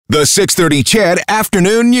The 6:30 CHED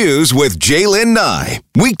Afternoon News with Jaylen Nye.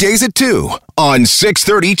 Weekdays at 2 on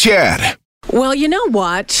 6:30 CHED. Well, you know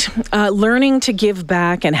what? Learning to give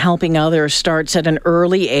back and helping others starts at an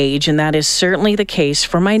early age, and that is certainly the case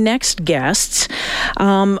for my next guests.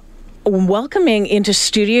 Welcoming into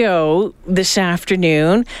studio this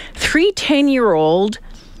afternoon, 3 10-year-old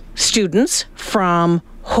students from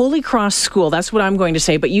Holy Cross School. That's what I'm going to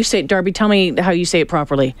say, but you say it, Darby, tell me how you say it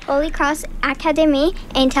properly. Holy Cross Académie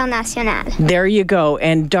Internationale. There you go.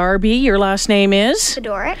 And Darby, your last name is?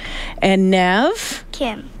 Fedoric. And Nev?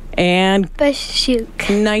 Kim. And Bashuk.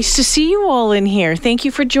 nice to see you all in here. Thank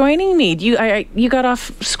you for joining me. You got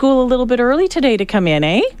off school a little bit early today to come in,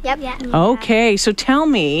 eh? Yep. Yeah. Okay, so tell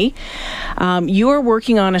me, you are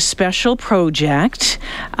working on a special project.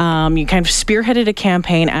 You kind of spearheaded a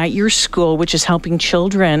campaign at your school, which is helping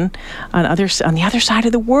children on the other side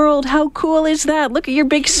of the world. How cool is that? Look at your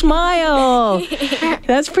big smile.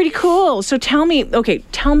 That's pretty cool. So tell me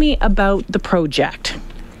about the project.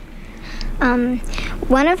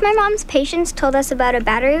 One of my mom's patients told us about a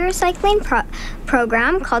battery recycling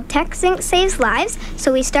program called Tech Zinc Saves Lives,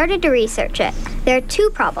 so we started to research it. There are 2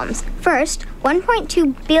 problems. First,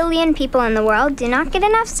 1.2 billion people in the world do not get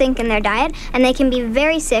enough zinc in their diet, and they can be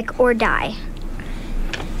very sick or die.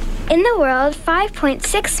 In the world,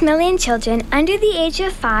 5.6 million children under the age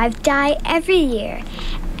of 5 die every year,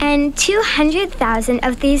 and 200,000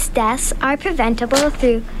 of these deaths are preventable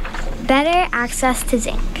through better access to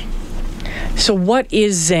zinc. So what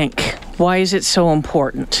is zinc? Why is it so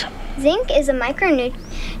important? Zinc is a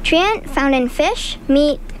micronutrient found in fish,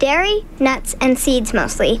 meat, dairy, nuts, and seeds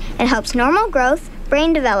mostly. It helps normal growth,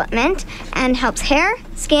 brain development, and helps hair,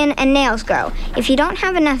 skin, and nails grow. If you don't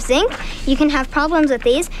have enough zinc, you can have problems with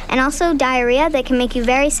these, and also diarrhea that can make you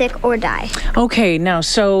very sick or die. Okay, now,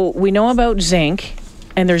 so we know about zinc,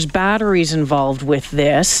 and there's batteries involved with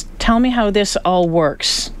this. Tell me how this all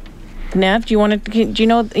works. Nev, do you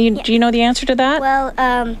know the answer to that? Well,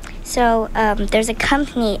 there's a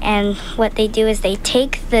company, and what they do is they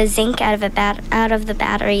take the zinc out of the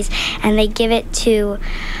batteries, and they give it to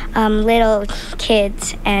little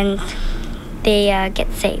kids, and they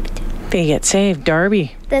get saved. They get saved.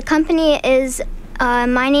 Darby? The company is a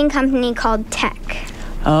mining company called Teck.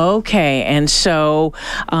 Okay, and so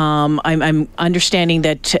I'm understanding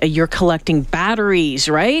that you're collecting batteries,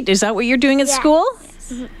 right? Is that what you're doing at school?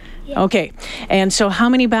 Mm-hmm. Yeah. Okay, and so how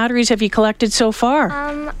many batteries have you collected so far?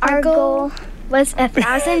 Our goal was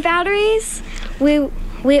 1,000 batteries. We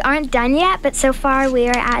aren't done yet, but so far we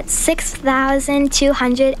are at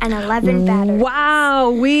 6,211 batteries.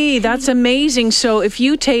 Wow, that's amazing. So if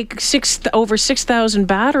you take over 6,000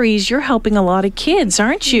 batteries, you're helping a lot of kids,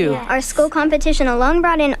 aren't you? Yeah. Our school competition alone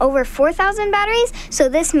brought in over 4,000 batteries, so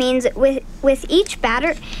this means with each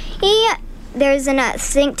battery, there's enough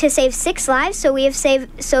zinc to save 6 lives, so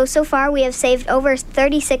so far we have saved over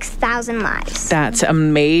 36,000 lives. That's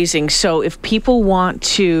amazing. So if people want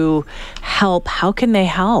to help, how can they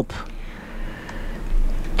help?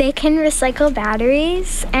 They can recycle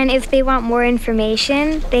batteries, and if they want more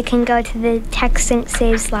information, they can go to the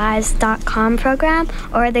techzincsaveslives.com program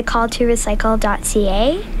or the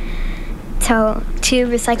calltorecycle.ca. So to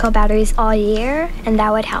recycle batteries all year, and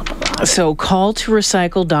that would help a lot. So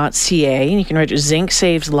calltorecycle.ca, and you can write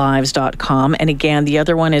zincsaveslives.com. And again, the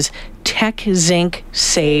other one is Tech Zinc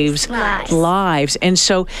Saves Lives. And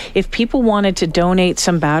so if people wanted to donate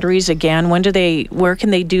some batteries, again, where can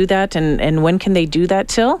they do that, and when can they do that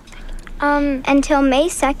till? Until May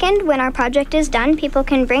 2nd, when our project is done, people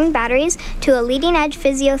can bring batteries to a leading-edge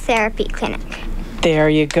physiotherapy clinic. There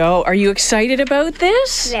you go. Are you excited about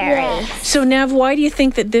this? Very. Yes. So, Nev, why do you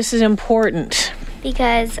think that this is important?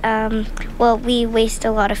 Because, we waste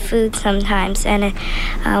a lot of food sometimes, and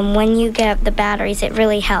when you get the batteries, it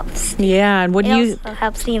really helps. Yeah, and It also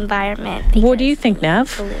helps the environment. What do you think,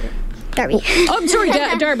 Nev? Darby. Oh, I'm sorry,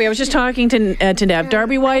 Darby. I was just talking to Nev.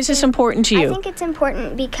 Darby, why is this important to you? I think it's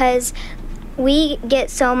important because we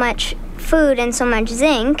get so much food and so much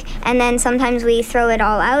zinc, and then sometimes we throw it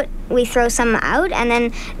all out. We throw some out, and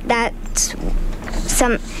then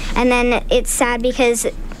it's sad because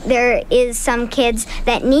there is some kids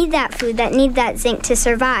that need that food, that need that zinc to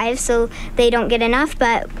survive, so they don't get enough.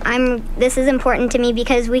 But this is important to me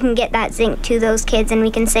because we can get that zinc to those kids and we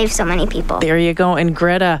can save so many people. There you go. And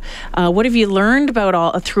Greta, what have you learned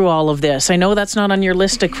about through all of this? I know that's not on your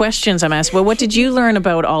list of questions I'm asking, but what did you learn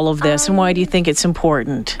about all of this, and why do you think it's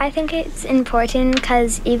important? I think it's important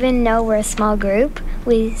because even though we're a small group,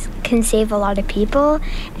 we can save a lot of people,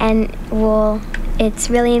 and it's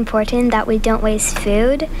really important that we don't waste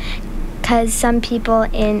food, because some people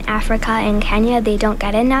in Africa and Kenya, they don't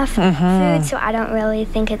get enough food, so I don't really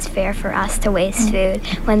think it's fair for us to waste food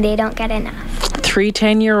when they don't get enough. 3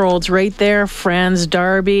 10-year-olds right there, Franz,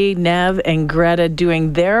 Darby, Nev, and Greta,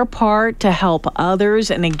 doing their part to help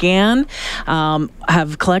others. And again,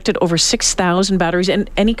 have collected over 6,000 batteries. And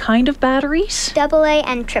any kind of batteries? AA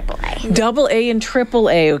and AAA. AA and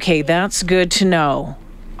AAA. Okay, that's good to know.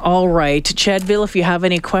 All right. Chedville, if you have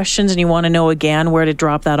any questions and you want to know again where to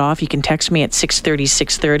drop that off, you can text me at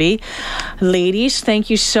 630. Ladies, thank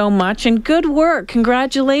you so much and good work.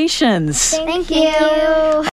 Congratulations. Thank you.